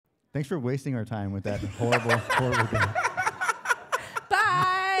Thanks for wasting our time with that horrible, horrible game.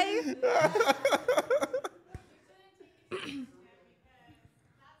 Bye.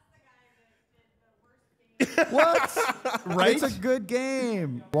 What? Right? It's a good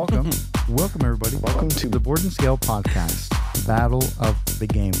game. Welcome. Welcome, everybody. Welcome to the Board and Scale podcast, Battle of the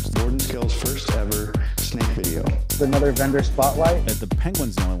Games. Board and Scale's first ever snake video. Another vendor spotlight. That the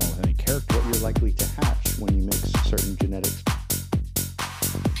penguin's the only one with any character. What you're likely to hatch when you mix certain genetics.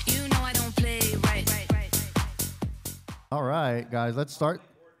 You know I don't play right. All right, guys, let's start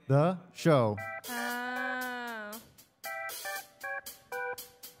the show.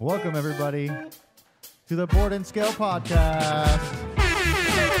 Welcome, everybody, to the Board and Scale podcast.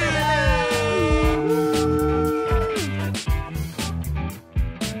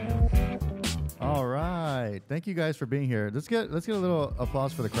 All right, thank you guys for being here. Let's get a little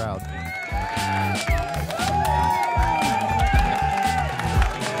applause for the crowd.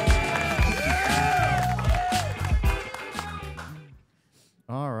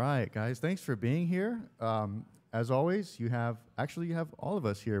 All right, guys, thanks for being here. As always, you have all of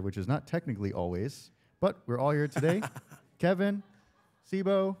us here, which is not technically always, but we're all here today. Kevin,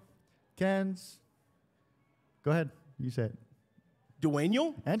 Sibo, Kens. Go ahead, you say it.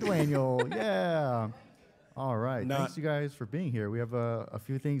 Dwayne? And Dwayne, yeah. All right, thanks you guys for being here. We have a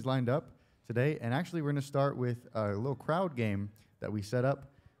few things lined up today, and actually we're going to start with a little crowd game that we set up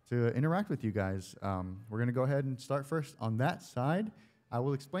to interact with you guys. We're going to go ahead and start first on that side. I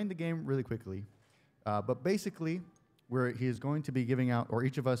will explain the game really quickly. But basically, he is going to be giving out, or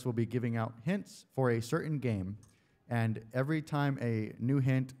each of us will be giving out hints for a certain game. And every time a new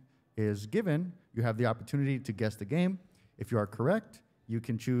hint is given, you have the opportunity to guess the game. If you are correct, you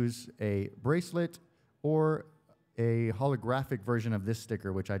can choose a bracelet or a holographic version of this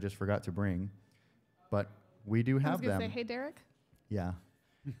sticker, which I just forgot to bring. But we do have them. I was going to say, hey, Derek. Yeah,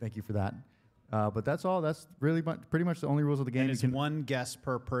 thank you for that. But that's all. That's really pretty much the only rules of the game. And it's one guess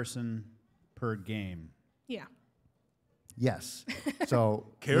per person per game. Yeah. Yes. So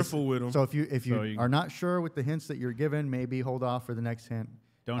Careful with them. So if you are not sure with the hints that you're given, maybe hold off for the next hint.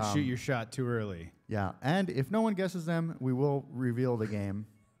 Don't shoot your shot too early. Yeah. And if no one guesses them, we will reveal the game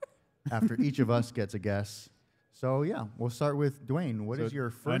after each of us gets a guess. So yeah, we'll start with Dwayne. What is your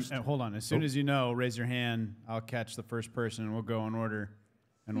first? Hold on. As soon as you know, raise your hand. I'll catch the first person, and we'll go in order,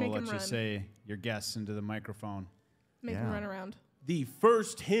 and we'll let you say your guess into the microphone. Make him run around. The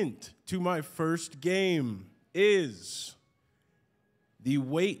first hint to my first game is the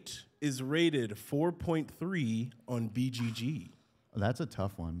weight is rated 4.3 on BGG. That's a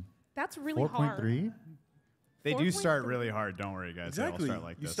tough one. That's really hard. 4.3? They do start really hard. Don't worry, guys. Exactly. They all start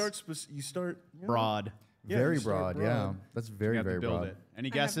like this. You start broad. Yeah, very broad, yeah. That's very, very broad. It. Any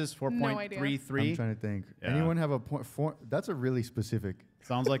guesses? 4.33? No I'm trying to think. Yeah. Anyone have a point? That's a really specific.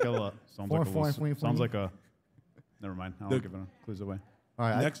 Sounds like a. Sounds like a. Never mind. I won't give any clues away. All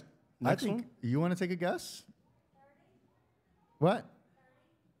right. Next I think one? you want to take a guess? What?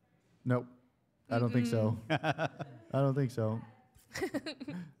 Nope. I don't think so. I don't think so.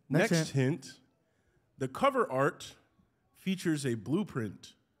 Next hint. The cover art features a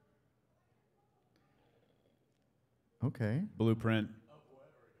blueprint. Okay. Blueprint.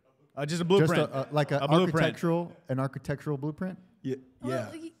 Just a blueprint. Just like an architectural blueprint? Yeah.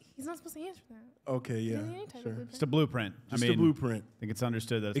 Well, he's not supposed to answer that. Okay, yeah. Sure. Just a blueprint. Just a blueprint. I think it's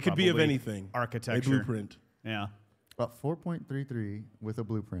understood that it could be of anything. Architecture. A blueprint. Yeah. About 4.33 with a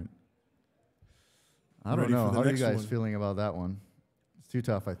blueprint. I don't know. How are you guys feeling about that one? It's too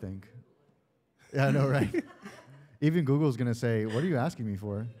tough, I think. Yeah, I know, right? Even Google's going to say, what are you asking me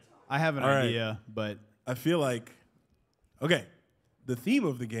for? I have an idea, but I feel like, okay, the theme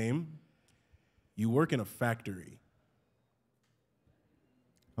of the game, you work in a factory.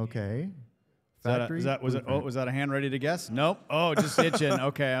 Okay. Was that a hand ready to guess? Nope. Oh, just itching.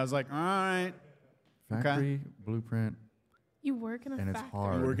 Okay, I was like, all right. Factory, blueprint. You work in a factory. And it's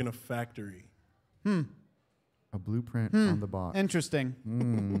hard. You work in a factory. A blueprint on the box. Interesting.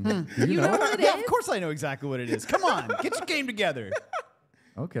 Do you know what it Yeah, is? of course I know exactly what it is. Come on, get your game together.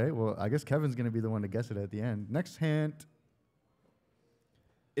 Okay, well, I guess Kevin's going to be the one to guess it at the end. Next hint.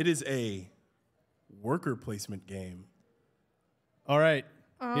 It is a worker placement game. All right,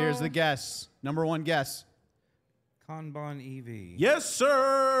 here's the guess. Number one guess. Kanban EV. Yes,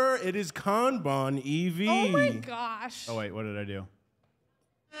 sir. It is Kanban EV. Oh my gosh. Oh wait, what did I do?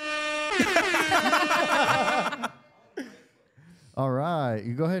 All right,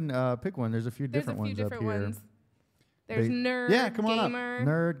 you go ahead and pick one. There's a few different ones up here. There's Nerd, yeah, come on Gamer, up.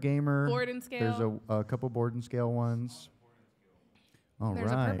 Nerd, Gamer. Board and Scale. There's a couple Board and Scale ones. All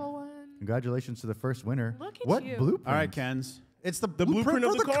There's right. a purple one. Congratulations to the first winner. Look at what you. blueprint? All right, Kens. It's the blueprint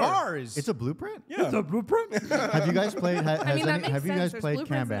of for the the car. cars. It's a blueprint? Yeah. It's a blueprint. Have you guys played? I mean, that makes have you sense. guys There's played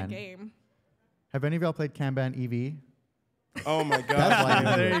blueprints in the Kanban? game. Have any of y'all played Kanban EV? Oh my That's god. why you do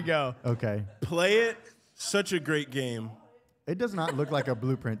There it. you go. Okay. Play it. Such a great game. It does not look like a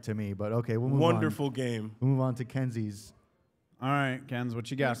blueprint to me, but okay, we'll move Wonderful game. on. We'll move on to Kenzie's. All right, Kenz, what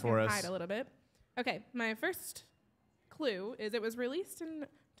you I'm got just for gonna us? hide a little bit. Okay, my first clue is it was released in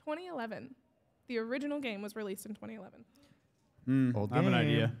 2011. The original game was released in 2011. Old I have an game.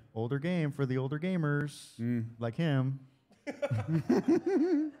 idea. Older game for the older gamers like him.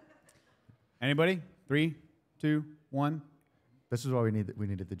 Anybody? 3, 2, 1. This is why we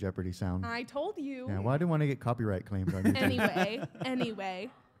needed the Jeopardy sound. I told you. Yeah, well, I didn't want to get copyright claims on it. Anyway,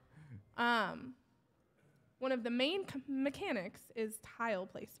 one of the main mechanics is tile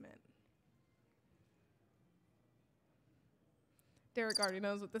placement. Derek already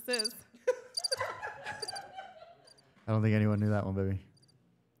knows what this is. I don't think anyone knew that one, baby.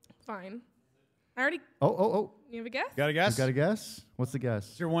 Fine. I already. Oh. You have a guess? Got a guess? You got a guess? What's the guess?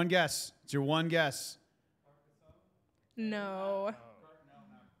 It's your one guess. It's your one guess. No.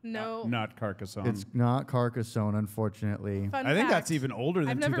 No. Not Carcassonne. It's not Carcassonne, unfortunately. Fun I think fact, that's even older than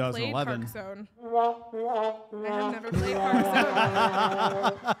I've never 2011. played Carcassonne. I have never played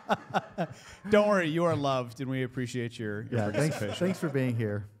Carcassonne. Don't worry, you are loved, and we appreciate your Yeah, participation. thanks for being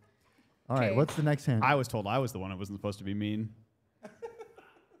here. All right, Okay. what's the next hint? I was told I was the one that wasn't supposed to be mean.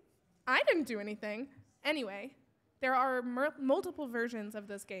 I didn't do anything. Anyway, there are multiple versions of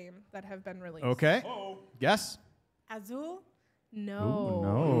this game that have been released. Okay. Guess? Azul? Ooh, No.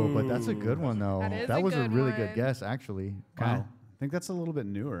 no, but that's a good one, though. That is That a was a good really one. good guess, actually. Okay. Wow. I think that's a little bit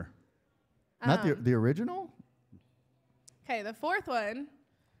newer. Not the original? Okay, the fourth one.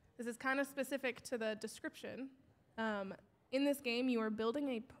 This is kind of specific to the description. In this game, you are building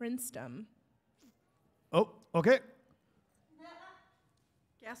a princedom. Oh, okay.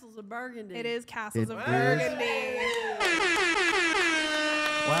 Castles of Burgundy. It is Castles It of is. Burgundy.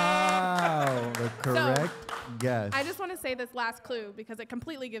 Wow, the correct guess. I just want to say this last clue because it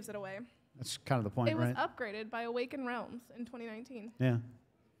completely gives it away. That's kind of the point, It was right? upgraded by Awakened Realms in 2019. Yeah.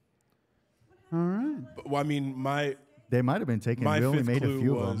 All right. But, well, I mean, They might have been taken. my We only fifth made a clue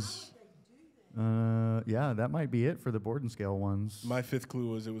few of was them. Yeah, that might be it for the board and scale ones. my fifth clue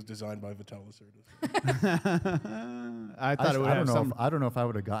was it was designed by Vitalis. I thought it would have some. I don't know if I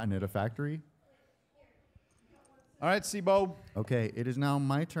would have gotten it a factory. All right, Sibo. Okay, it is now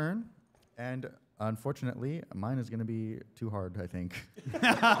my turn, and unfortunately, mine is going to be too hard, I think.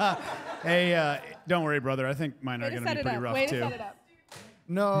 Hey, don't worry, brother. I think mine are Way to going to set be it pretty up. rough Way too. to set it up.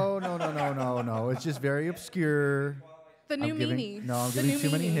 No. It's just very obscure. The new I'm giving, meanie. No, I'm The giving new too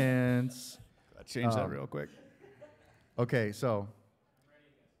many meanie. hints. Change that real quick. Okay, so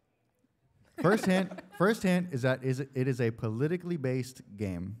first hint is that it is a politically based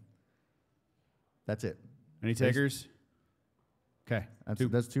game. That's it. Any takers? Okay.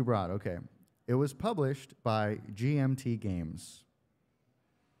 That's too broad. Okay. It was published by GMT Games.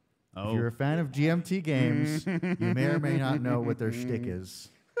 Oh. If you're a fan of GMT Games, you may or may not know what their shtick is.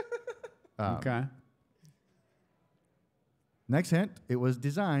 Okay. Next hint, it was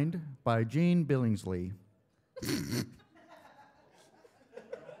designed by Gene Billingsley.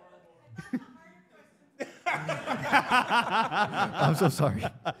 I'm so sorry.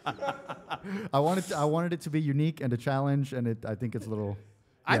 I wanted it to be unique and a challenge, and I think it's a little.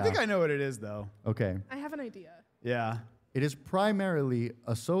 I yeah. think I know what it is, though. Okay. I have an idea. Yeah. It is primarily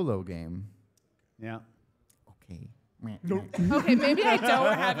a solo game. Yeah. Okay. Okay, maybe I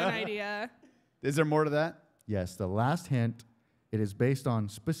don't have an idea. Is there more to that? Yes, the last hint, it is based on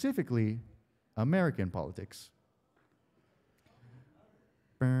specifically American politics.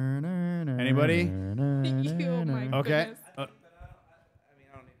 Anybody? Oh my Okay. goodness. I don't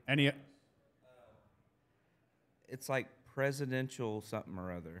even, Any? it's like presidential something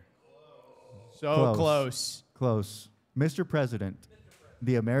or other. So close. Close. Mr. President.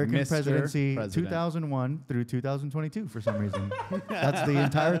 The American Mr. presidency, President. 2001 through 2022 for some reason. That's the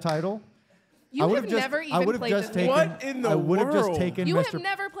entire title. You have never even played this game. What in the I would have just world? taken You Mr. have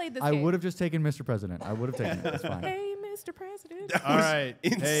never played this I game. would have just taken Mr. President. I would have taken it. That's fine. Hey, Mr. President. All right.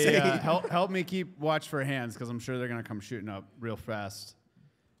 Hey, insane. help me keep watch for hands because I'm sure they're going to come shooting up real fast.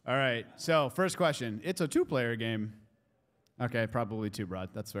 All right. So, first question. It's a 2-player game. Okay, probably too broad.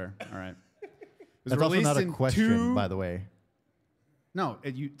 That's fair. All right. It was That's also released not a in question, by the way. No,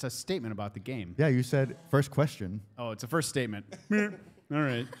 it's a statement about the game. Yeah, you said first question. Oh, it's a first statement. All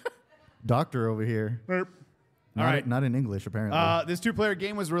right. Doctor over here. All right. Not in English, apparently. This 2-player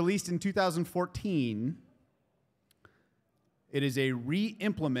game was released in 2014. It is a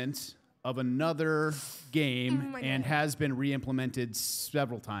re-implement of another game my and God. has been re-implemented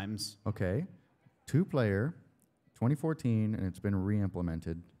several times. Okay. 2-player, 2014, and it's been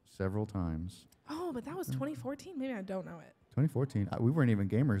re-implemented several times. Oh, but that was 2014. Maybe I don't know it. 2014. We weren't even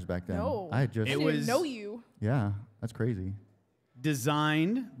gamers back then. No. I had just. I It didn't was- even know you. Yeah, that's crazy.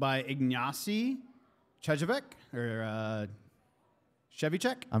 Designed by Ignacy Chevicek or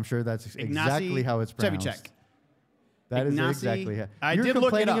Chevicek. I'm sure that's Ignacy exactly how it's pronounced. Chevicek. That is Ignacy- exactly how. I You're did look it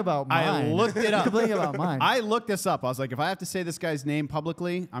complaining up. about I mine. looked it You're up. complaining about mine. I looked this up. I was like, if I have to say this guy's name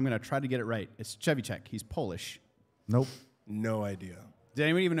publicly, I'm going to try to get it right. It's Chevicek. He's Polish. Nope. No idea. Does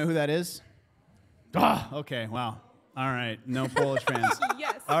anyone even know who that is? Ah, okay, wow. All right, no Polish fans.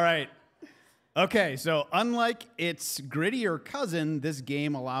 Yes. All right. Okay, so unlike its grittier cousin, this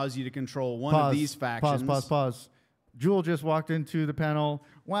game allows you to control one of these factions. Pause. Jewel just walked into the panel.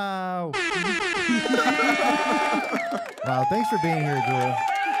 Wow. Wow, thanks for being here, Jewel.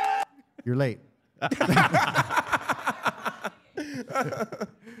 You're late.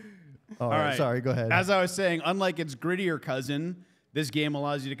 All right, sorry, go ahead. As I was saying, unlike its grittier cousin, this game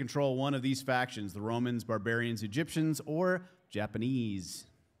allows you to control one of these factions, the Romans, barbarians, Egyptians, or Japanese.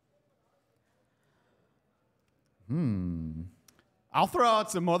 I'll throw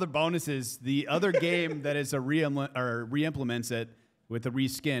out some other bonuses. The other game that is a re-implements it with a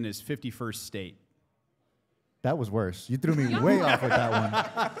reskin is 51st State. That was worse. You threw me way off with that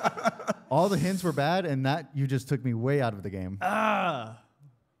one. All the hints were bad, and that you just took me way out of the game.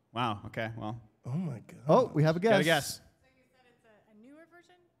 Wow, okay, well. Oh my god. Oh, we have a guess. Got a guess. So you said it's a newer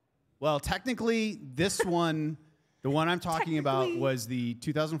version? Well, technically, this one, the one I'm talking about Technically. was the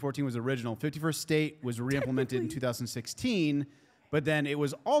 2014 was original. 51st State was re-implemented in 2016, but then it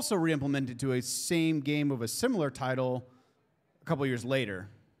was also re-implemented to a same game of a similar title a couple years later.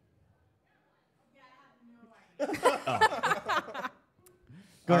 Go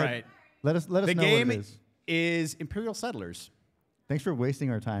All ahead. right. Let us The know what game it is. is Imperial Settlers. Thanks for wasting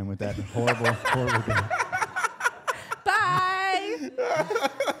our time with that horrible, horrible game. Bye.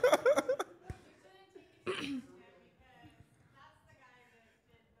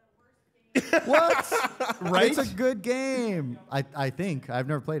 What? Right? It's a good game. I think. I've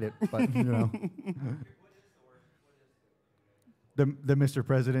never played it, but you know. The Mr.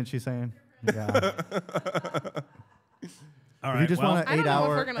 President, she's saying. Yeah. All If you just want I don't know if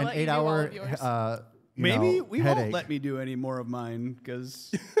we're gonna let you do all of yours. maybe we headache. won't let me do any more of mine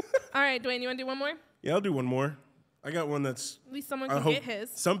because All right, Dwayne, you want to do one more? At Yeah, I'll do one more. I got one that's least someone I can hope get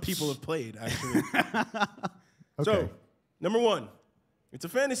his. some people have played actually. Okay. So, number 1, it's a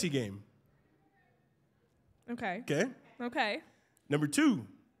fantasy game. Okay. Okay. Okay. Number 2,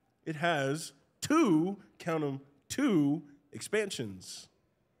 it has 2, count 'em, 2 expansions.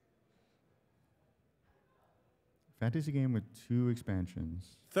 Fantasy game with 2 expansions.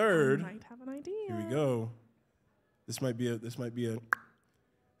 I Third, might have an idea. here we go. This might be a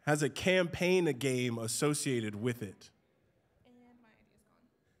has a campaign game associated with it.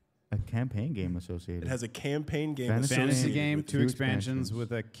 A campaign game associated. It has a campaign game Fantasy associated fantasy With game, with 2 it. expansions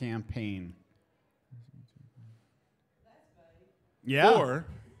with a campaign. Yeah. Or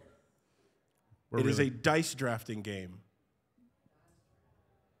We're it is really- a dice drafting game.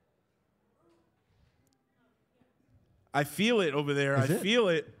 I feel it over there. Is I it? feel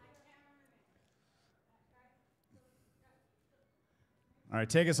it. All right,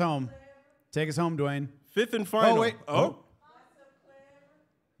 take us home. Take us home, Dwayne. 5th and final. wait. Oh,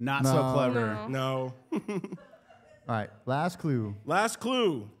 Not so No. clever. No. no. All right, last clue. Last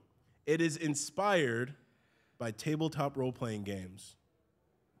clue. It is inspired by tabletop role-playing games.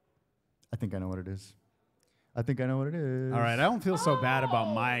 I think I know what it is. I think I know what it is. All right, I don't feel so bad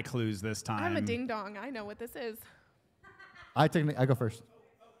about my clues this time. I'm a ding dong. I know what this is. I go first.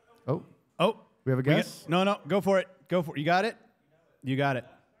 Oh, Oh, we have a guess? no, go for it. Go for it. You got it? You got it.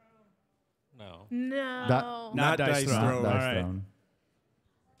 No. No. Not dice thrown. thrown. All Dice right. thrown.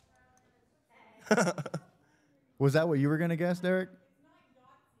 Was that what you were going to guess, Derek?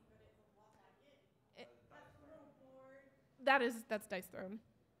 That's dice thrown.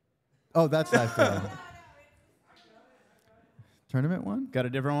 Oh, that's dice thrown. Tournament one? Got a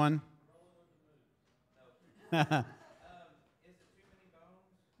different one?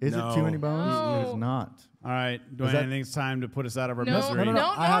 Is No. it too many bones? It is No. not. All right, Dwayne, that- I think it's time to put us out of our No, misery.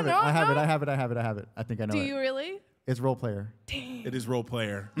 no, I have it. no, I have it. no. I have it. I think I know Do it. you really? It's role player. It is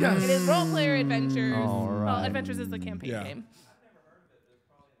role-player. It is role player adventures. All Well, right. adventures is the campaign Yeah. game.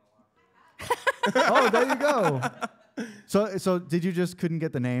 Oh, there you go. So did you just couldn't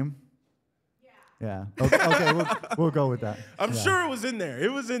get the name? Yeah. Okay, we'll go with that. I'm Yeah. sure it was in there.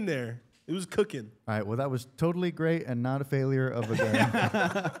 It was in there. It was cooking. All right, well, that was totally great and not a failure of a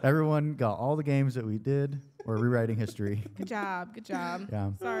game. Everyone got all the games that we did. We're rewriting history. Good job. Good job.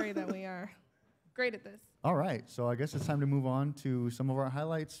 Yeah. Sorry that we are great at this. All right, so I guess it's time to move on to some of our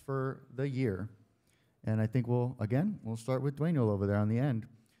highlights for the year. And I think we'll start with Dwayne over there on the end.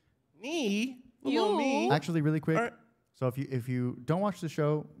 Me? You. Me? Actually, really quick. All right. So if you don't watch the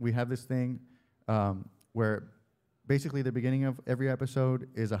show, we have this thing where basically the beginning of every episode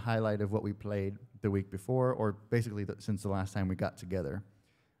is a highlight of what we played the week before, or basically since the last time we got together.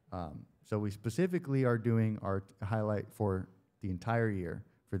 So we specifically are doing our highlight for the entire year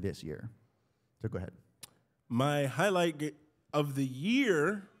for this year. So go ahead. My highlight of the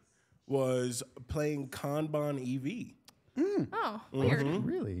year was playing Kanban EV. Oh, weird.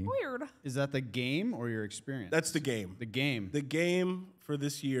 Really? Weird. Is that the game or your experience? That's the game. The game. The game for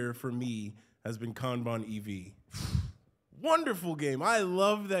this year for me has been Kanban EV. Wonderful game. I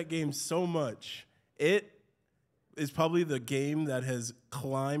love that game so much. It is probably the game that has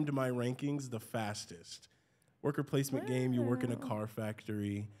climbed my rankings the fastest. Worker placement game, you work in a car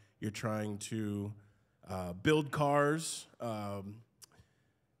factory, you're trying to build cars,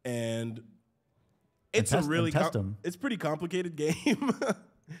 and it's a really it's pretty complicated game.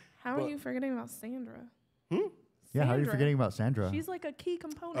 How are you forgetting about Sandra? Yeah, how are you forgetting about Sandra? She's like a key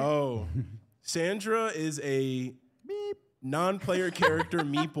component. Oh, Sandra is a non-player character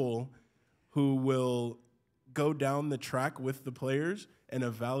meeple who will go down the track with the players and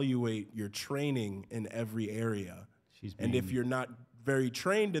evaluate your training in every area. And if you're not very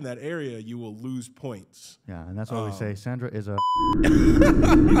trained in that area, you will lose points. Yeah, and that's why we say Sandra is a...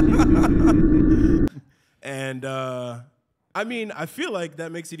 And, I mean, I feel like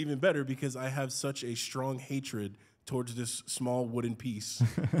that makes it even better because I have such a strong hatred towards this small wooden piece.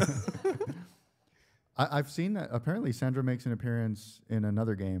 I've seen that. Apparently, Sandra makes an appearance in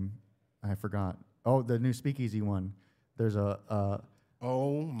another game. I forgot. Oh, the new Speakeasy one. There's a...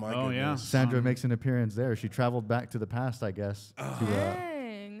 Oh, my goodness. Yeah. Sandra makes an appearance there. She traveled back to the past, I guess.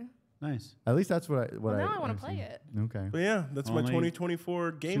 Dang. Nice. At least that's what I... Well, now I want to play it. Okay. But yeah, that's my Only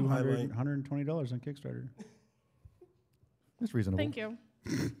 2024 game highlight. $120 on Kickstarter. That's reasonable. Thank you.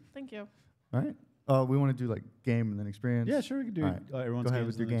 Thank you. All right. We want to do like game and then experience. Yeah, sure. We could do All right. everyone's Go ahead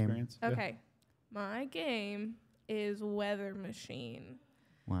games with your and game. experience. Okay. My game is Weather Machine.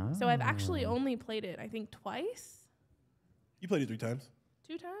 Wow. So I've actually only played it, I think, twice. You played it 3 times.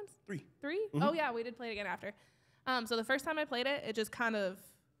 2 times? 3. 3? Mhm. Oh, yeah, we did play it again after. So the first time I played it, it just kind of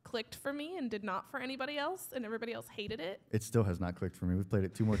clicked for me and did not for anybody else, and everybody else hated it. It still has not clicked for me. We've played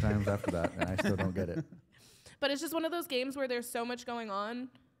it 2 more times after that, and I still don't get it. But it's just one of those games where there's so much going on,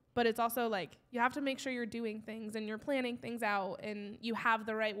 but it's also like you have to make sure you're doing things and you're planning things out and you have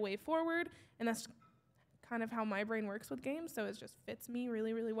the right way forward. And that's kind of how my brain works with games. So it just fits me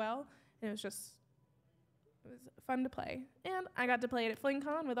really, really well. And it was fun to play. And I got to play it at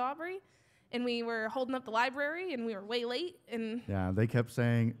FlingCon with Aubrey. And we were holding up the library and we were way late. And Yeah, they kept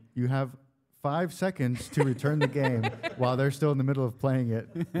saying, you have 5 seconds to return the game while they're still in the middle of playing it,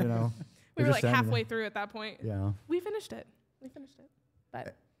 you know. we They're were just like standing halfway through at that point. there. Yeah. We finished it.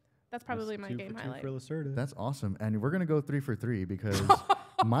 But that's probably my game highlight. That's awesome. And we're going to go 3 for 3 because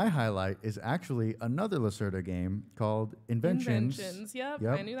my highlight is actually another Lacerda game called Inventions. Yep,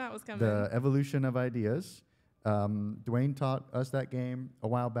 Yep. I knew that was coming. The Evolution of Ideas. Dwayne taught us that game a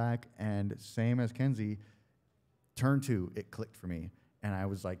while back, and same as Kenzie, turn 2, it clicked for me. And I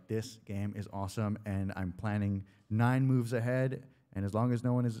was like, this game is awesome, and I'm planning 9 moves ahead, and as long as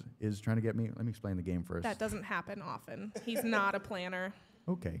no one is trying to get me, let me explain the game first. That doesn't happen often. He's not a planner.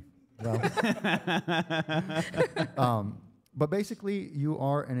 Okay. Well, but basically, you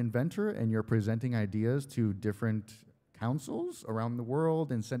are an inventor, and you're presenting ideas to different councils around the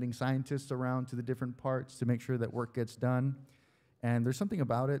world and sending scientists around to the different parts to make sure that work gets done. And there's something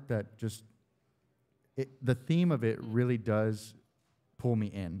about it that just, the theme of it really does pull me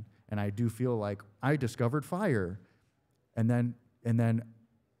in. And I do feel like I discovered fire. And then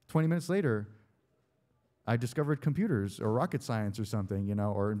 20 minutes later, I discovered computers or rocket science or something, you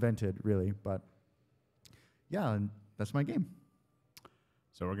know, or invented, really. But yeah, and that's my game.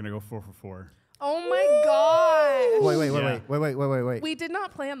 So we're going to go 4 for 4. Oh my gosh. Wait. We did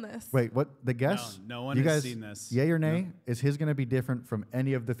not plan this. Wait, what? The guess? No one you has guys, seen this. Yay or nay? Is his going to be different from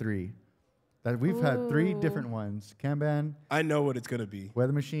any of the 3? That we've had 3 Ooh. different ones. Kanban, I know what it's going to be.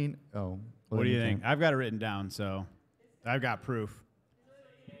 Weather Machine. Oh. well, What then do you can't. think? I've got it written down, so I've got proof.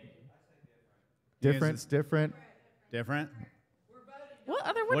 Different. Different? What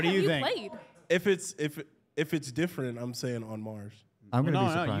other one What do have you you think? played? If it's different, I'm saying on Mars. I'm going to be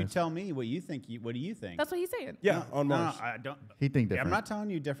No, surprised. you tell me what you think. What do you think? That's what he's saying. Yeah, on Mars. No, I don't. He think Yeah, different. I'm not telling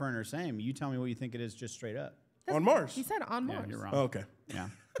you different or same. You tell me what you think it is, just straight up. On Mars. He said on Yeah, Mars. you're wrong. Oh, okay. Yeah.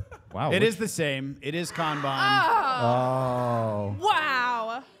 Wow. It is the same. It is Kanban. Oh.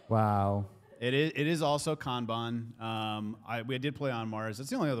 Wow. Wow. It is also Kanban. We did play on Mars. That's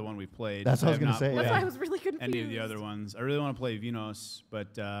the only other one we've played. That's what I was have gonna not say, played That's yeah. why I was really confused. Any of the other ones. I really want to play Venus,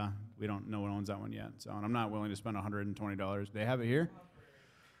 but we don't know what owns that one yet. So, and I'm not willing to spend $120. They have it here.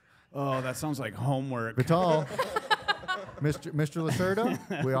 Oh, that sounds like homework. Vital. Mr.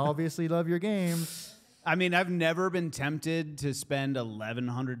 Lacerda, we obviously love your games. I mean, I've never been tempted to spend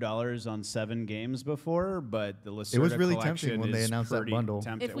 $1,100 on 7 games before, but the Lacerda It was really collection tempting when they is announced that pretty bundle.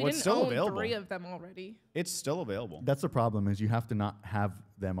 tempting. If we Well, it's didn't still own available. 3 of them already. It's still available, That's the problem is you have to not have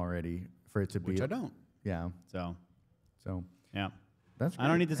them already for it to be. which I don't. Yeah. So, So yeah. that's I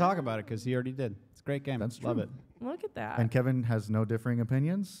don't great. need to talk about it because he already did. It's a great game. That's Love true. it. Look at that. And Kevin has no differing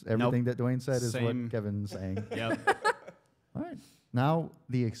opinions. Everything that Dwayne said is Same. what Kevin's saying. Yep. All right. Now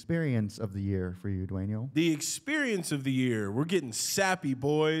the experience of the year for you, Dwayne. The experience of the year. We're getting sappy,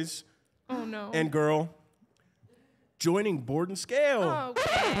 boys oh no. and girl. Joining Board and Scale.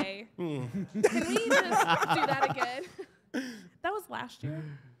 Okay. Can we just do that again? That was last year.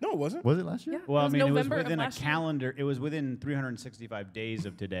 No, it wasn't. Was it last year? Yeah. Well, I was mean, it was November of within a last year. calendar. It was within 365 days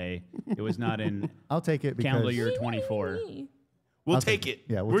of today. It was not in I'll take it because calendar year 24. We'll I'll take take it.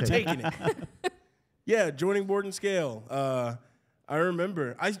 it. Yeah, we'll we're take taking it. Yeah, joining Board and Scale. I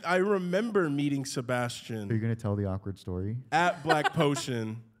remember. I remember meeting Are you Sebastian going to tell the awkward story? at Black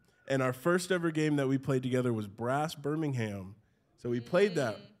Potion, and our first ever game that we played together was Brass Birmingham. So we played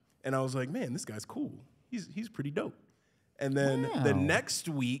that, and I was like, man, this guy's cool. He's pretty dope. And then the Wow. next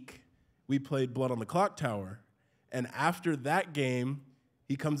week, we played Blood on the Clock Tower. And after that game,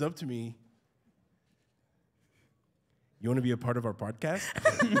 he comes up to me. You want to be a part of our podcast?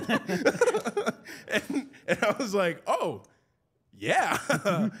 and I was like, oh, yeah,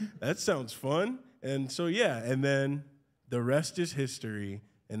 that sounds fun. And so, yeah, and then the rest is history.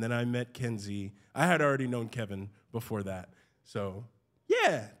 And then I met Kenzie. I had already known Kevin before that. So,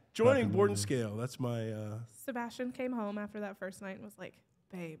 yeah, joining Board and Scale. That's my... Sebastian came home after that first night and was like,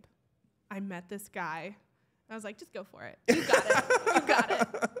 babe, I met this guy. I was like, just go for it. You got it. You got it.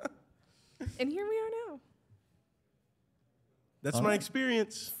 And here we are now. That's my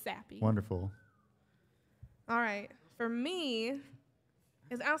experience. Sappy. Wonderful. All right. For me,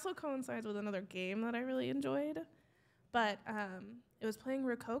 it also coincides with another game that I really enjoyed. But it was playing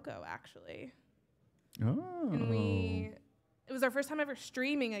Rococo, actually. Oh. And it was our first time ever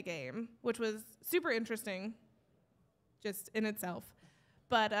streaming a game, which was super interesting just in itself.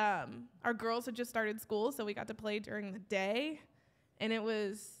 But our girls had just started school, so we got to play during the day. And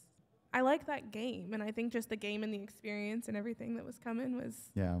I like that game. And I think just the game and the experience and everything that was coming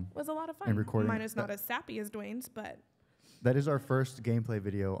was a lot of fun. And recording Mine is not as sappy as Dwayne's, but That is our first gameplay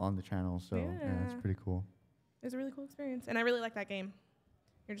video on the channel, so yeah, it's Yeah. pretty cool. it was a really cool experience. And I really like that game.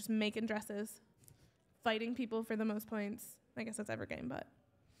 You're just making dresses, fighting people for the most points. I guess that's every game, but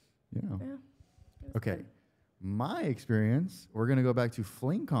Yeah. yeah. it was Okay. My experience, we're going to go back to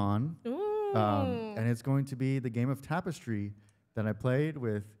FlingCon, fun. Ooh. and it's going to be the game of Tapestry that I played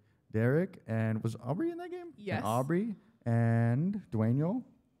with Derek, and was Aubrey in that game? Yes. And Aubrey and Dwayne,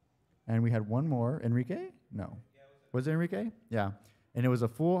 and we had one more. Enrique? No. Was it Enrique? Yeah. And it was a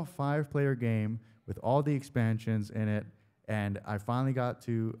full 5-player game with all the expansions in it, and I finally got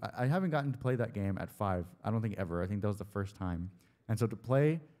to, I haven't gotten to play that game at 5. I don't think ever. I think that was the first time. And so to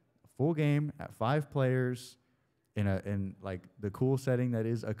play a full game at 5 players in like the cool setting that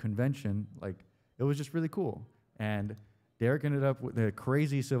is a convention, like it was just really cool. And Derek ended up with a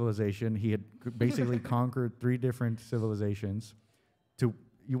crazy civilization. He had basically conquered 3 different civilizations.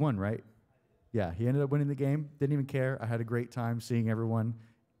 You won, right? Yeah, he ended up winning the game. Didn't even care. I had a great time seeing everyone.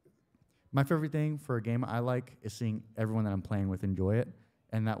 My favorite thing for a game I like is seeing everyone that I'm playing with enjoy it.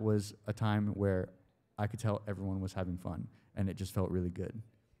 And that was a time where I could tell everyone was having fun, and it just felt really good.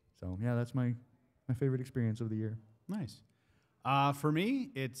 So yeah, that's my favorite experience of the year. Nice. For me,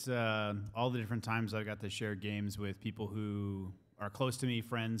 it's all the different times I've got to share games with people who are close to me,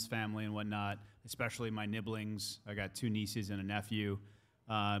 friends, family, and whatnot, especially my nibblings. I got 2 nieces and a nephew.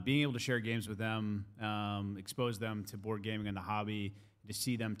 Being able to share games with them, expose them to board gaming and the hobby, to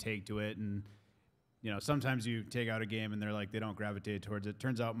see them take to it. And, you know, sometimes you take out a game and they're like, they don't gravitate towards it.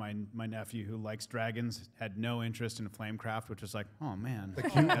 Turns out my nephew, who likes dragons, had no interest in Flamecraft, which was like, oh, man. The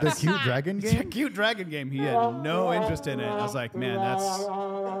cute dragon It's a game? cute dragon game. He had no interest in it. I was like, man, that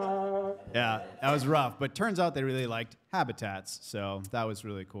was rough. But turns out they really liked habitats, so that was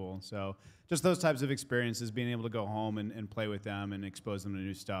really cool. So just those types of experiences, being able to go home and play with them and expose them to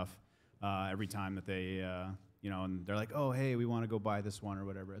new stuff every time that they, and they're like, oh, hey, we want to go buy this one or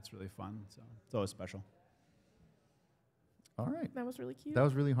whatever. It's really fun. So it's always special. All right. That was really cute. That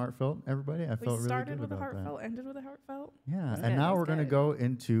was really heartfelt, everybody. I felt really good started with a about heartfelt, that. ended with a heartfelt. Yeah, That's and good, now that's we're going to good. go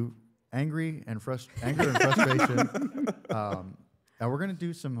into anger and frustration. And we're going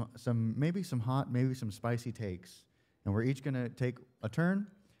to do maybe some hot, maybe some spicy takes. And we're each going to take a turn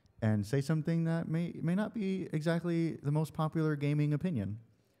and say something that may not be exactly the most popular gaming opinion.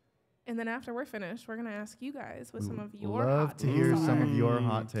 And then after we're finished, we're going to ask you guys what We some of would your love hot to takes hear are. some of your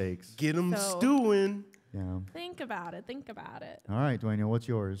hot takes. Get them So- stewing. Yeah. Think about it. Think about it. All right, Dwayne, what's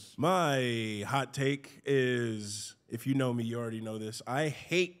yours? My hot take is, if you know me, you already know this. I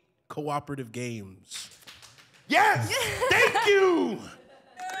hate cooperative games. Yes! Thank you!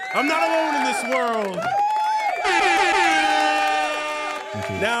 I'm not alone in this world.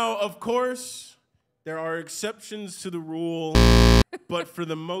 Now, of course, there are exceptions to the rule, but for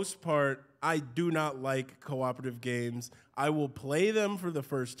the most part, I do not like cooperative games. I will play them for the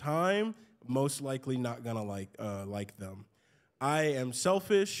first time, most likely not gonna like them. I am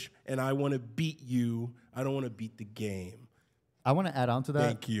selfish, and I want to beat you. I don't want to beat the game. I want to add on to that.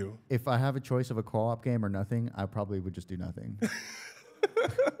 Thank you. If I have a choice of a co-op game or nothing, I probably would just do nothing.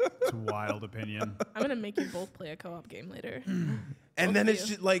 It's a wild opinion. I'm going to make you both play a co-op game later. And then of it's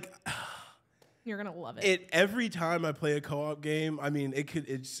you. just like You're going to love it. every time I play a co-op game. I mean, it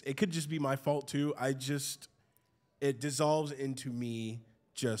could just be my fault too. It dissolves into me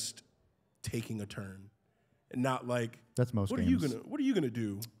just taking a turn, and not like That's most What games. are you gonna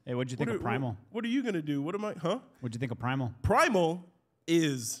do? Hey, what'd you think of Primal? What are you gonna do? What am I? Huh? What'd you think of Primal? Primal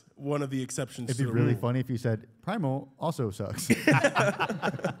is one of the exceptions. It'd to be the really rule. funny if you said Primal also sucks.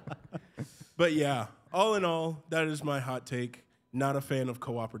 But yeah, all in all, that is my hot take. Not a fan of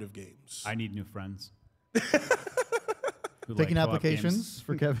cooperative games. I need new friends. Taking applications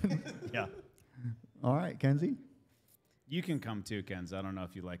for Kevin. Yeah. All right, Kenzie. You can come too, Kenz. I don't know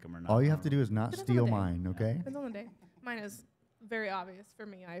if you like them or not. All you have to do is not Depends on steal the day. mine, okay? Depends on the day. Mine is very obvious for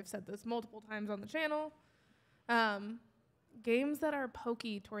me. I've said this multiple times on the channel. Games that are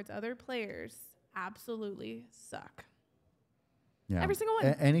pokey towards other players absolutely suck. Yeah. Every single one.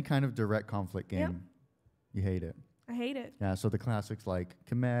 Any kind of direct conflict game, Yep. you hate it. I hate it. Yeah, so the classics like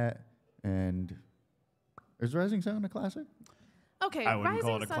Komet and... Is Rising Sun a classic? Okay, I wouldn't Rising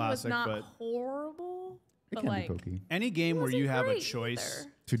call it a Sun classic, was not but- horrible, It but can like be pokey. Any game where you wasn't have a great choice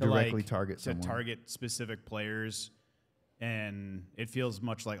either. To directly like, target to someone. target specific players, and it feels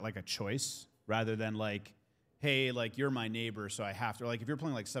much like a choice rather than like, hey, like you're my neighbor, so I have to. Like if you're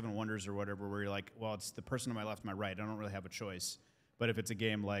playing like Seven Wonders or whatever, where you're like, well, it's the person to my left, and my right. I don't really have a choice. But if it's a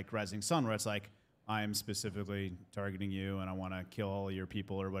game like Rising Sun, where it's like, I'm specifically targeting you, and I want to kill all your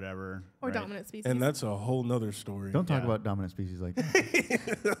people or whatever, Or right? dominant species. And that's a whole nother story. Don't talk Yeah. about dominant species like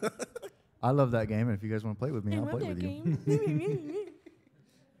that. I love that game, and if you guys want to play with me, I I'll love play that with you. game.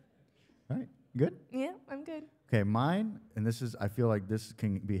 All right, good? Yeah, I'm good. Okay, mine, and this is, I feel like this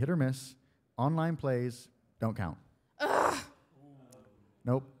can be hit or miss. Online plays don't count.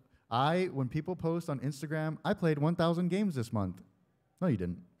 Nope. When people post on Instagram, I played 1,000 games this month. No, you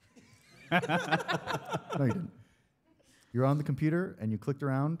didn't. No, you didn't. You're on the computer and you clicked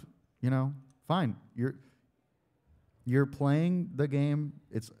around, fine. You're playing the game.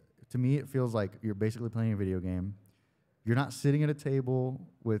 To me, it feels like you're basically playing a video game. You're not sitting at a table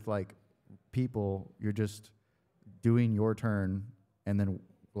with like people. You're just doing your turn and then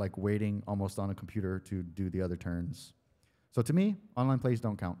like waiting almost on a computer to do the other turns. So to me, online plays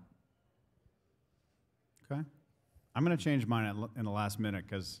don't count. Okay. I'm going to change mine in the last minute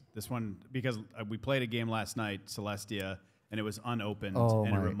because we played a game last night, Celestia, and it was unopened, Oh,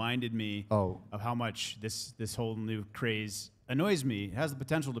 and it my. reminded me Oh. of how much this whole new craze annoys me. It has the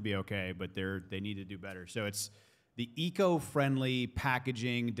potential to be okay, but they need to do better. So it's the eco-friendly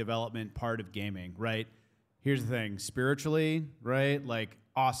packaging development part of gaming, right? Here's the thing, spiritually, right? Like,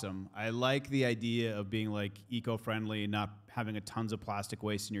 awesome. I like the idea of being like eco-friendly, not having a tons of plastic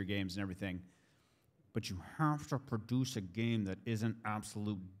waste in your games and everything. But you have to produce a game that isn't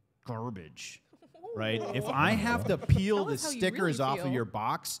absolute garbage, right? If I have to peel Tell the us how you stickers really off of feel. your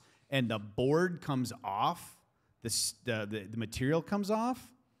box and the board comes off, the material comes off,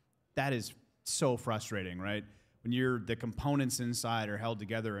 that is so frustrating, right? When the components inside are held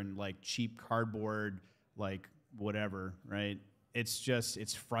together in like cheap cardboard, like whatever, right?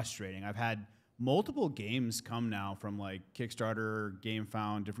 It's frustrating. I've had multiple games come now from like Kickstarter,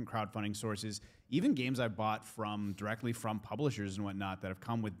 GameFound, different crowdfunding sources, even games I've bought directly from publishers and whatnot that have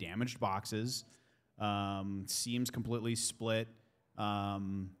come with damaged boxes, seams completely split,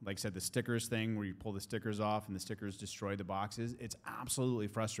 Like I said, the stickers thing where you pull the stickers off and the stickers destroy the boxes. It's absolutely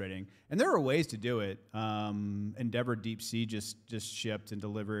frustrating. And there are ways to do it. Endeavor Deep Sea just shipped and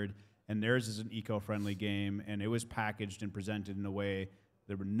delivered, and theirs is an eco-friendly game, and it was packaged and presented in a way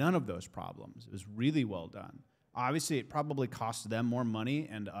there were none of those problems. It was really well done. Obviously, it probably cost them more money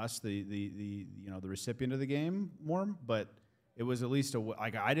and us, the recipient of the game, more, but it was at least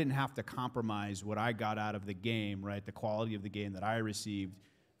like I didn't have to compromise what I got out of the game, right? The quality of the game that I received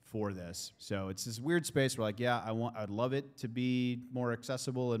for this. So it's this weird space where, like, yeah, I'd love it to be more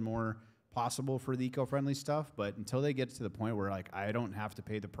accessible and more possible for the eco-friendly stuff, but until they get to the point where, like, I don't have to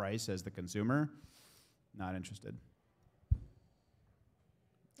pay the price as the consumer, not interested.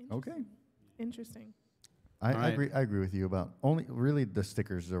 Okay. Interesting. I agree with you about only really the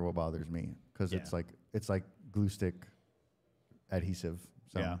stickers are what bothers me because it's like glue stick adhesive.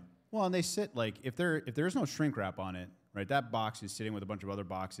 So. Yeah. Well, and they sit like if there's no shrink wrap on it, right? That box is sitting with a bunch of other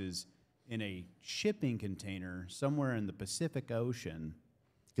boxes in a shipping container somewhere in the Pacific Ocean,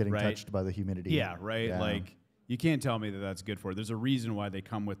 getting right? touched by the humidity. Yeah, right. Yeah. Like you can't tell me that that's good for it. There's a reason why they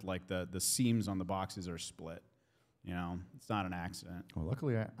come with like the seams on the boxes are split. You know, it's not an accident. Well,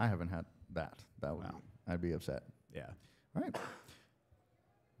 luckily I haven't had that. That would I'd be upset. Yeah. All right.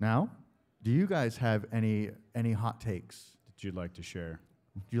 Now, do you guys have any hot takes? That you'd like to share?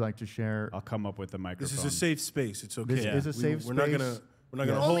 Would you like to share? I'll come up with a microphone. This is a safe space. It's okay. This is a safe We're space. not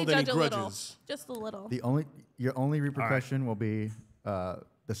gonna hold any grudges. Just a little. Your only repercussion will be the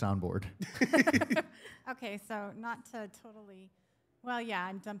soundboard. Okay, so not to totally, well, yeah,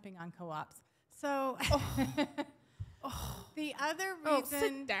 I'm dumping on co-ops. So the other reason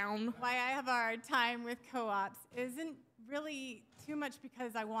sit down. why I have a hard time with co-ops isn't really too much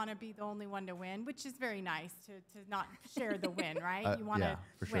because I want to be the only one to win, which is very nice to not share the win, right? You want to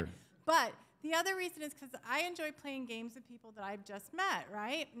for win. sure. But the other reason is because I enjoy playing games with people that I've just met,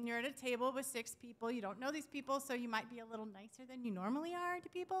 right? And you're at a table with 6 people. You don't know these people, so you might be a little nicer than you normally are to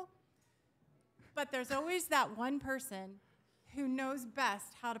people. But there's always that one person who knows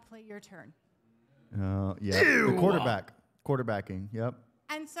best how to play your turn. Yeah. The quarterbacking. Yep.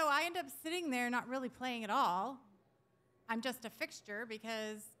 And so I end up sitting there not really playing at all. I'm just a fixture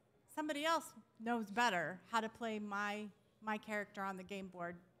because somebody else knows better how to play my character on the game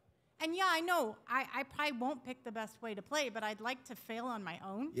board. And yeah, I know I probably won't pick the best way to play, but I'd like to fail on my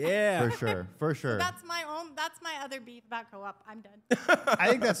own. Yeah. For sure. So that's my other beef about co-op. I'm done. I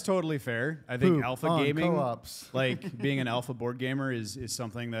think that's totally fair. I think alpha gaming, co-ops. like being an alpha board gamer, is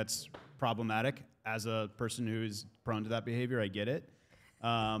something that's problematic. As a person who's prone to that behavior, I get it.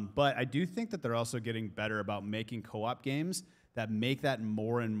 But I do think that they're also getting better about making co-op games that make that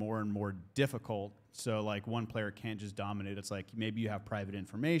more and more and more difficult. So like one player can't just dominate. It's like maybe you have private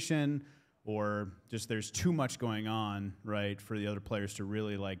information or just there's too much going on, right, for the other players to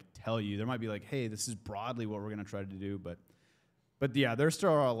really like tell you. There might be like, hey, this is broadly what we're going to try to do. But yeah, there's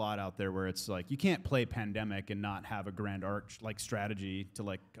still a lot out there where it's like you can't play Pandemic and not have a grand arc like strategy to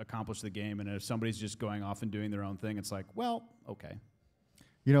like accomplish the game. And if somebody's just going off and doing their own thing, it's like, well, okay.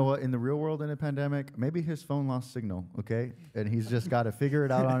 You know what? In the real world, in a pandemic, maybe his phone lost signal, okay? And he's just got to figure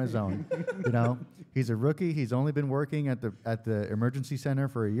it out on his own. You know, he's a rookie. He's only been working at the emergency center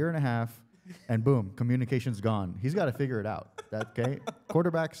for 1.5 years, and boom, communication's gone. He's got to figure it out. Okay?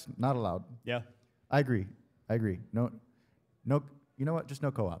 Quarterbacks not allowed. Yeah. I agree. No. You know what? Just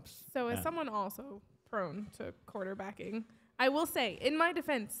no co-ops. So as someone also prone to quarterbacking, I will say, in my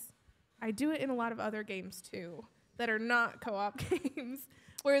defense, I do it in a lot of other games too that are not co-op games.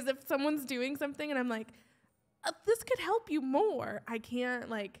 Whereas if someone's doing something and I'm like, this could help you more, I can't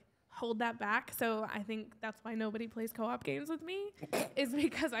like hold that back. So I think that's why nobody plays co-op games with me is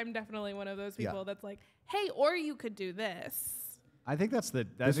because I'm definitely one of those people that's like, hey, or you could do this. I think that's an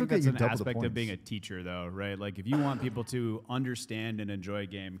aspect of being a teacher, though, right? Like, if you want people to understand and enjoy a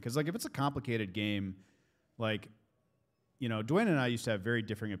game, because, like, if it's a complicated game, like, you know, Dwayne and I used to have very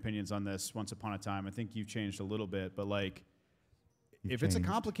differing opinions on this once upon a time. I think you've changed a little bit, but, like, if it's a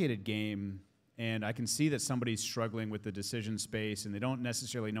complicated game and I can see that somebody's struggling with the decision space and they don't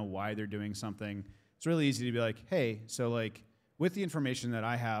necessarily know why they're doing something, it's really easy to be like, hey, so, like, with the information that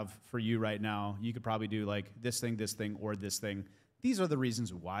I have for you right now, you could probably do, like, this thing, or this thing. These are the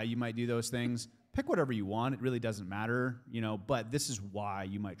reasons why you might do those things. Pick whatever you want. It really doesn't matter, you know, but this is why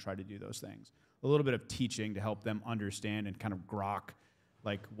you might try to do those things. A little bit of teaching to help them understand and kind of grok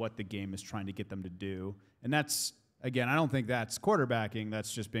like what the game is trying to get them to do. And that's, again, I don't think that's quarterbacking.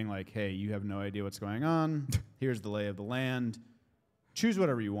 That's just being like, hey, you have no idea what's going on. Here's the lay of the land. Choose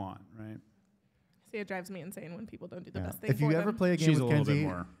whatever you want, right? See, it drives me insane when people don't do the best thing If you ever play a game with Kenzie,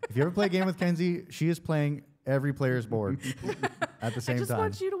 if you ever play a game with Kenzie, she is playing every player's board. at the I same just time.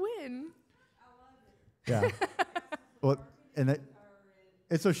 want you to win. Yeah. Well, and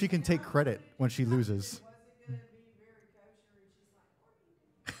so she can take credit when she loses.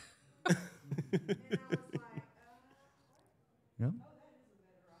 Yep.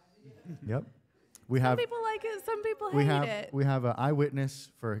 Yep. Some people like it. Some people hate it. We have an eyewitness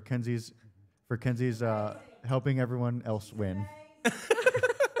for Kenzie's helping everyone else win. Okay.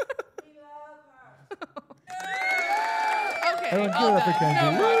 Everyone give all it up for done.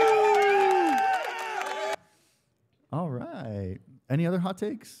 Kenzie. No more. All right. Any other hot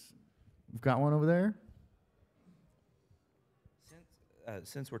takes? We've got one over there.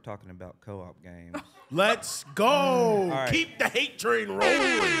 Since we're talking about co-op games, Let's go. right. Keep the hate train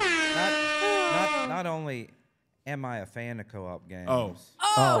rolling. not only am I a fan of co-op games, Oh,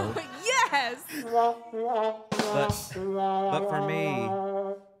 yes. but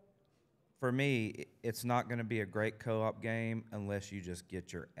for me, it's not going to be a great co-op game unless you just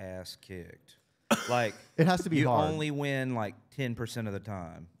get your ass kicked. Like It has to be you hard. only win like 10% of the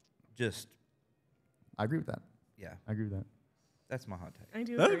time. I agree with that. Yeah, I agree with that. that's my hot take. I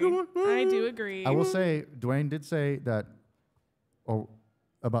do That's a agree. good one. I do agree. I will say, Dwayne did say that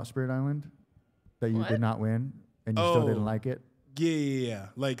about Spirit Island, that you What? did not win and you still didn't like it. Yeah.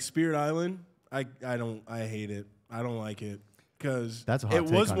 Like Spirit Island, I hate it. I don't like it because That's a hot it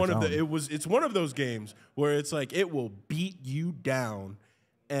take was on one its of own. it's one of those games where it's like it will beat you down,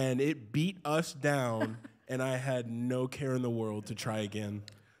 and it beat us down, and I had no care in the world to try again.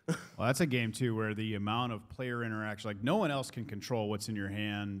 Well, that's a game too where the amount of player interaction, like no one else can control what's in your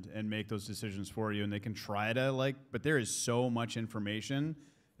hand and make those decisions for you, and they can try to but there is so much information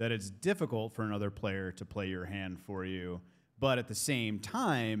that it's difficult for another player to play your hand for you. But at the same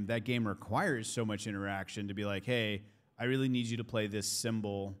time, that game requires so much interaction to be like, hey, I really need you to play this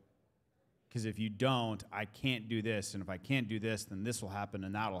symbol, because if you don't, I can't do this, and if I can't do this, then this will happen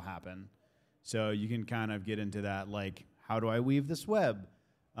and that'll happen. So you can kind of get into that, like, how do I weave this web?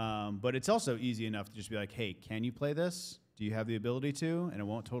 But it's also easy enough to just be like, hey, can you play this? Do you have the ability to? And it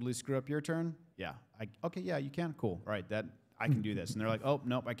won't totally screw up your turn? Yeah. Okay, yeah, you can. Cool. All right, I can do this. And they're like, oh,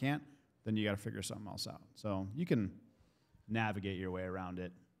 nope, I can't. Then you got to figure something else out. So you can navigate your way around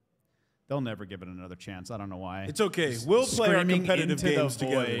it. They'll never give it another chance. I don't know why. It's okay. We'll play our Screaming competitive into games the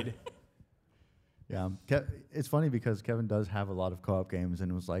together. void. Yeah. It's funny because Kevin does have a lot of co-op games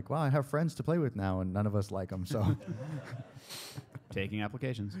and was like, wow, I have friends to play with now, and none of us like them. So, Taking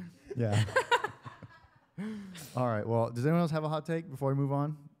applications. yeah. All right. Well, does anyone else have a hot take before we move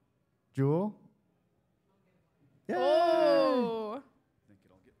on? Jewel? Yeah. Oh.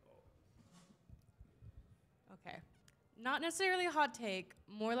 Okay. Not necessarily a hot take,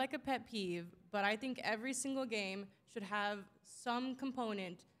 more like a pet peeve, but I think every single game should have some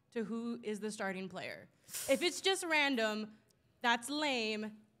component to who is the starting player. If it's just random, that's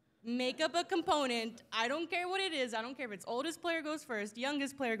lame. Make up a component. I don't care what it is. I don't care if it's oldest player goes first,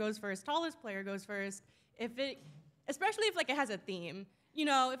 youngest player goes first, tallest player goes first. Especially if it has a theme. You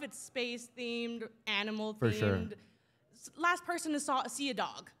know, if it's space themed, animal themed. For sure. Last person to see a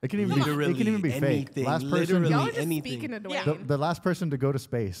dog. It can even be fake. anything, Last person, literally Y'all are just anything. speaking to Yeah. Dwayne. the last person to go to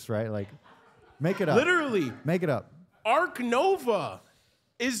space, right? Like, make it up. Literally, Make it up. Arc Nova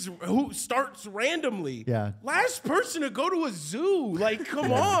is who starts randomly. Yeah. Last person to go to a zoo. Like,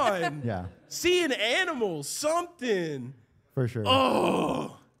 come on. Yeah, See an animal, something. for sure.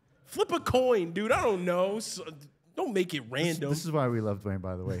 Oh, flip a coin, dude. I don't know. Don't make it random. This is why we love Dwayne,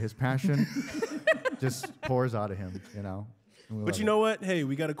 by the way. His passion just pours out of him, you know? And we But love you it. know what? Hey,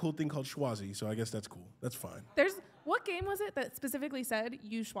 we got a cool thing called Schwazi, so I guess that's cool. That's fine. What game was it that specifically said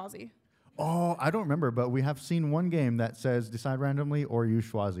use Schwazi? Oh, I don't remember, but we have seen one game that says decide randomly or use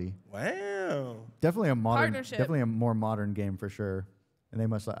Schwazi. Wow. Definitely a modern, Partnership. definitely a more modern game for sure. And they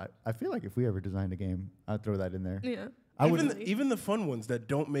must. I feel like if we ever designed a game, I'd throw that in there. Yeah. I even would. even the fun ones that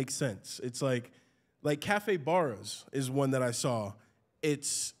don't make sense. It's like Cafe Barras is one that I saw.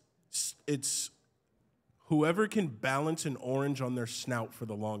 It's whoever can balance an orange on their snout for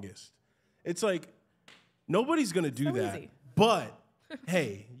the longest. It's like nobody's gonna do So that. easy. But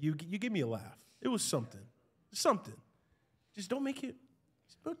hey, you give me a laugh. It was something. Something. Just don't make it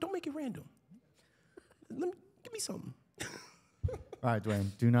random. Give me something. All right,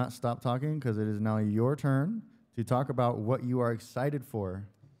 Dwayne. Do not stop talking because it is now your turn to talk about what you are excited for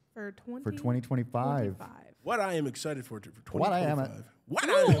For 2025. What I am excited for 2025. What I am- What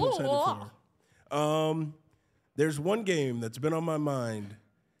I am excited for. There's one game that's been on my mind,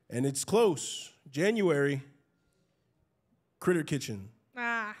 and it's close. January. Critter Kitchen.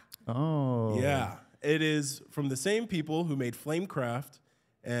 Ah. Oh. Yeah. It is from the same people who made Flamecraft,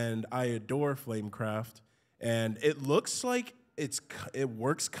 and I adore Flamecraft. And it looks like it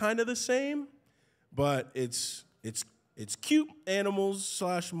works kind of the same, but it's cute animals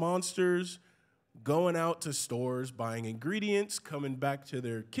 / monsters going out to stores, buying ingredients, coming back to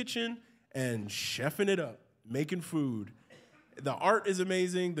their kitchen and chefing it up, making food. The art is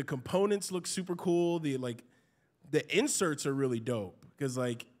amazing. The components look super cool. The inserts are really dope because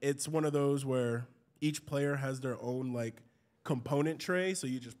it's one of those where each player has their own component tray, so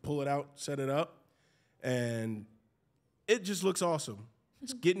you just pull it out, set it up, and it just looks awesome.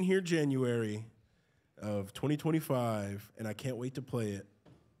 It's getting here January of 2025, and I can't wait to play it.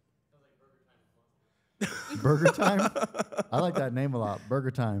 Burger Time? I like that name a lot. Burger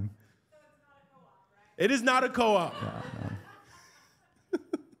Time. It is not a co-op. Yeah, no.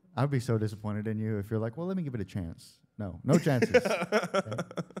 I'd be so disappointed in you if you're like, well, let me give it a chance. No chances. Okay.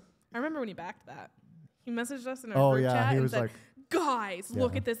 I remember when he backed that. He messaged us in our Oh, group yeah, chat he and was said, like- guys,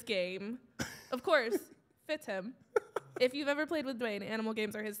 look Yeah. at this game. Of course, fits him. If you've ever played with Dwayne, animal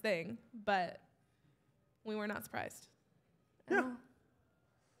games are his thing, but we were not surprised. Yeah.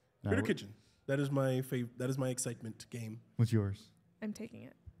 No, Critter Kitchen. That is my That is my excitement game. what's yours? I'm taking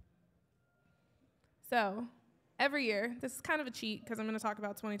it. So, every year, this is kind of a cheat because I'm going to talk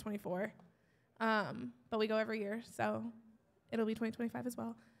about 2024. But we go every year, so it'll be 2025 as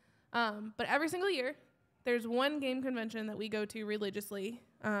well. But every single year, there's one game convention that we go to religiously,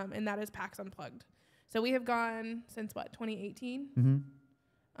 and that is PAX Unplugged. So we have gone since, 2018?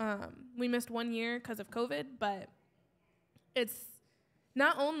 Mm-hmm. We missed 1 year because of COVID, but it's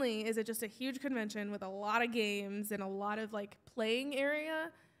not only is it just a huge convention with a lot of games and a lot of playing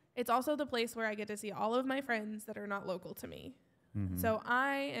area, it's also the place where I get to see all of my friends that are not local to me. Mm-hmm. So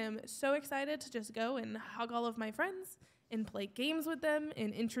I am so excited to just go and hug all of my friends and play games with them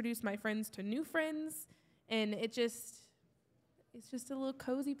and introduce my friends to new friends. And it's just a little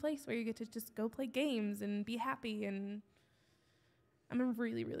cozy place where you get to just go play games and be happy. And I'm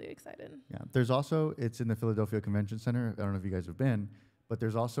really, really excited. Yeah, there's also, it's in the Philadelphia Convention Center. I don't know if you guys have been, but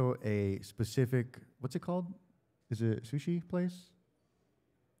there's also a specific, what's it called? Is it sushi place?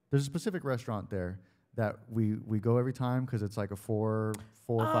 There's a specific restaurant there that we go every time because it's like a four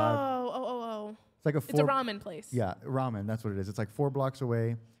or five. Oh. It's like a It's a ramen place. Yeah, ramen. That's what it is. It's like 4 blocks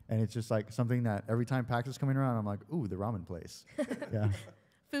away, and it's just like something that every time PAX is coming around, I'm like, ooh, the ramen place. Yeah.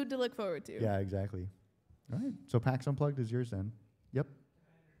 Food to look forward to. Yeah, exactly. All right. So PAX Unplugged is yours then. Yep.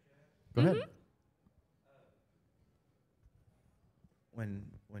 Go ahead. When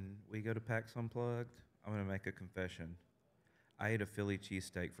we go to PAX Unplugged, I'm going to make a confession. I eat a Philly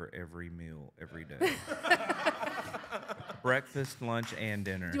cheesesteak for every meal, every day. Breakfast, lunch, and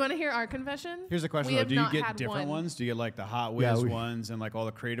dinner. Do you want to hear our confession? Here's the question, We though. have Do you not get had different one. ones? Do you get the Hot Yeah, Whiz we- ones and all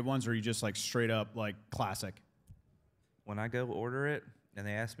the creative ones, or are you just straight up classic? When I go order it and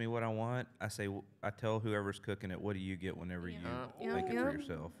they ask me what I want, I tell whoever's cooking it, what do you get whenever you make it for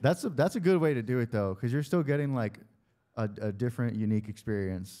yourself? That's a good way to do it though, because you're still getting like a different, unique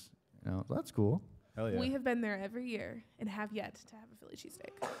experience. So that's cool. Hell yeah. We have been there every year and have yet to have a Philly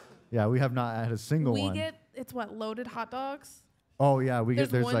cheesesteak. Yeah, we have not had a single We one. get, it's loaded hot dogs? Oh yeah, we get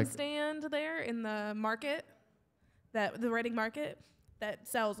There's there's one like stand there in the market, the Reading Market, that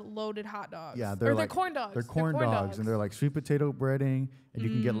sells loaded hot dogs. yeah, they're like corn dogs. They're corn dogs, and they're like sweet potato breading, and you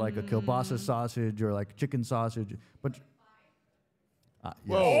can get like a kielbasa sausage or like chicken sausage. But yes.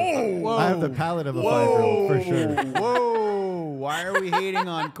 Whoa. I have the palate of a 5-year-old for sure. Whoa. Why are we hating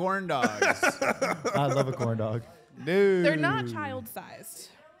on corn dogs? I love a corn dog. Dude. They're not child-sized.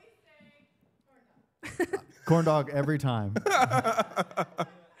 Corn dog every time.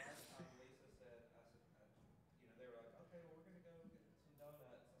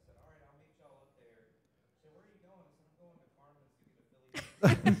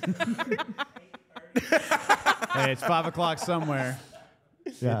 Hey, it's 5 o'clock somewhere.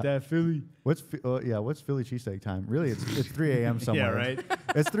 Yeah. Get that Philly. What's Philly cheesesteak time? Really, it's 3 a.m. somewhere. Yeah, right?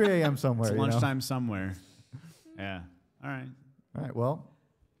 It's 3 a.m. somewhere. It's you know? lunchtime somewhere. Yeah. All right. All right. Well,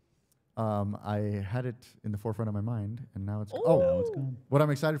 I had it in the forefront of my mind, and now it's Now it's gone. What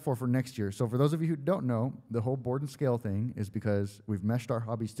I'm excited for next year. So for those of you who don't know, the whole board and scale thing is because we've meshed our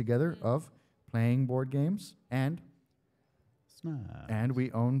hobbies together of playing board games and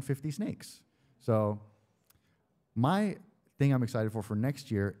we own 50 snakes. So my thing I'm excited for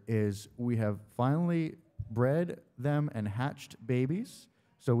next year is we have finally bred them and hatched babies.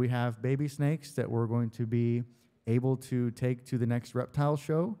 So we have baby snakes that we're going to be able to take to the next reptile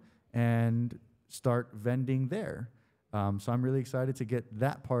show and start vending there. So I'm really excited to get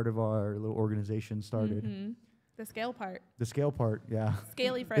that part of our little organization started. Mm-hmm. The scale part. The scale part, yeah.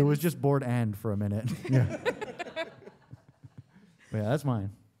 Scaly friends. It was just board and for a minute. Yeah. Yeah, that's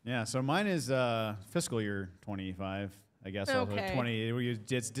mine. Yeah, so mine is fiscal year 25. I guess. Also Okay. 20.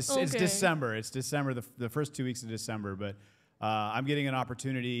 It's Okay. December. It's December, the first 2 weeks of December. But I'm getting an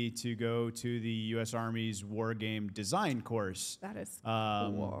opportunity to go to the U.S. Army's War Game Design course. That is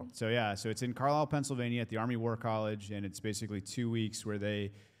cool. So yeah, so it's in Carlisle, Pennsylvania, at the Army War College, and it's basically 2 weeks where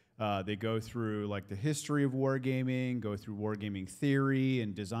they go through like the history of wargaming, go through wargaming theory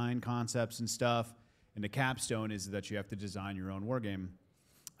and design concepts and stuff. And the capstone is that you have to design your own wargame.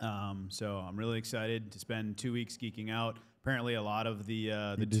 So I'm really excited to spend 2 weeks geeking out. Apparently, a lot of the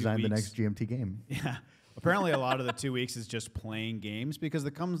 2 design weeks, the next GMT game. Yeah. Apparently, a lot of the 2 weeks is just playing games because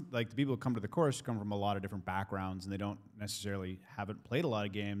the people who come to the course come from a lot of different backgrounds and they don't necessarily haven't played a lot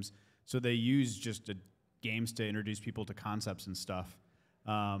of games. So they use just games to introduce people to concepts and stuff.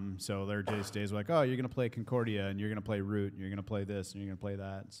 So they're just days like, oh, you're going to play Concordia and you're going to play Root and you're going to play this and you're going to play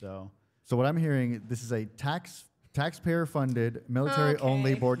that. So what I'm hearing, this is a taxpayer-funded,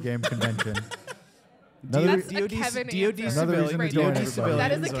 military-only board game convention. That's a DOD Kevin DOD answer. Another reason to civilians, join DOD everybody. civilians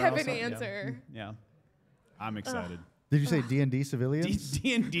That is a are Kevin also- answer. Yeah. I'm excited. Did you say D&D civilians?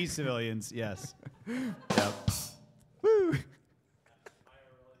 D&D civilians, yes. Yep. Woo!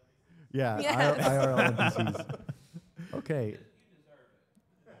 Yeah, Yes. IRL NPCs. Okay.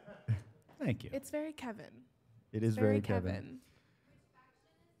 Thank you. It's very Kevin. It is very Kevin.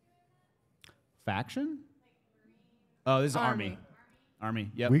 Faction? Oh, this is Army.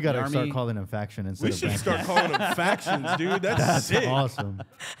 Army. Yep. We the got to Army. start calling them faction instead We of should branches. start calling them factions, dude. That's That's sick. awesome.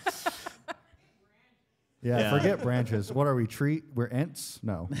 Yeah, Yeah. forget branches. What are we? We're Ents?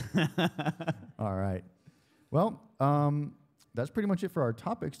 No. All right. Well, that's pretty much it for our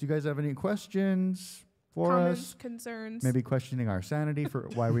topics. Do you guys have any questions for Comments, us? concerns. Maybe questioning our sanity for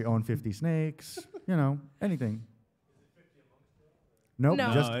why we own 50 snakes. You know, anything. Nope,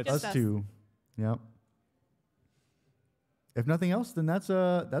 No, just it's us us. two. Yep. If nothing else, then that's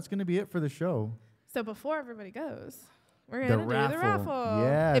going to be it for the show. So before everybody goes, we're The going to do the raffle. raffle.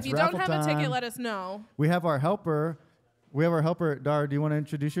 Yeah, If it's you don't raffle have a time. ticket, let us know. We have our helper. Dar, do you want to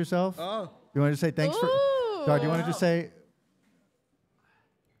introduce yourself? Oh. You want to say thanks for... Ooh. Dar, do you want to just say...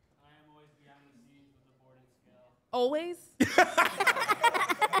 Always?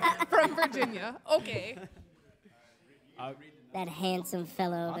 From Virginia. Okay. That handsome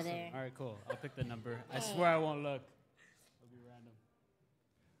fellow over there. All right, cool. I'll pick the number. I swear I won't look. It'll be random.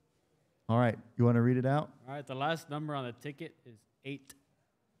 All right. You want to read it out? All right, the last number on the ticket is 8.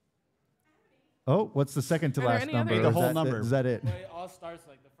 Oh, what's the second to Are there last any number? other- The Is whole that- number. Is that it? Well, it all starts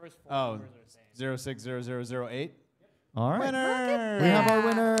like the first 4 Oh, numbers are the same. 060008. All right. Winner! We have our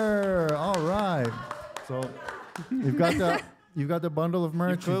winner. All right. So you've got the bundle of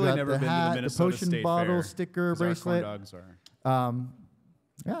merch. You've clearly got never the been to the hat, the Minnesota potion State bottle, Fair, sticker, 'cause our corn bracelet. dogs are.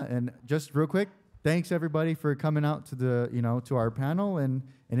 Yeah, and just real quick, thanks everybody for coming out to to our panel and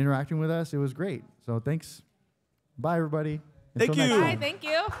interacting with us. It was great. So thanks. Bye everybody. Thank Until next you. Bye. time. Thank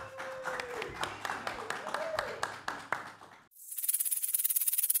you.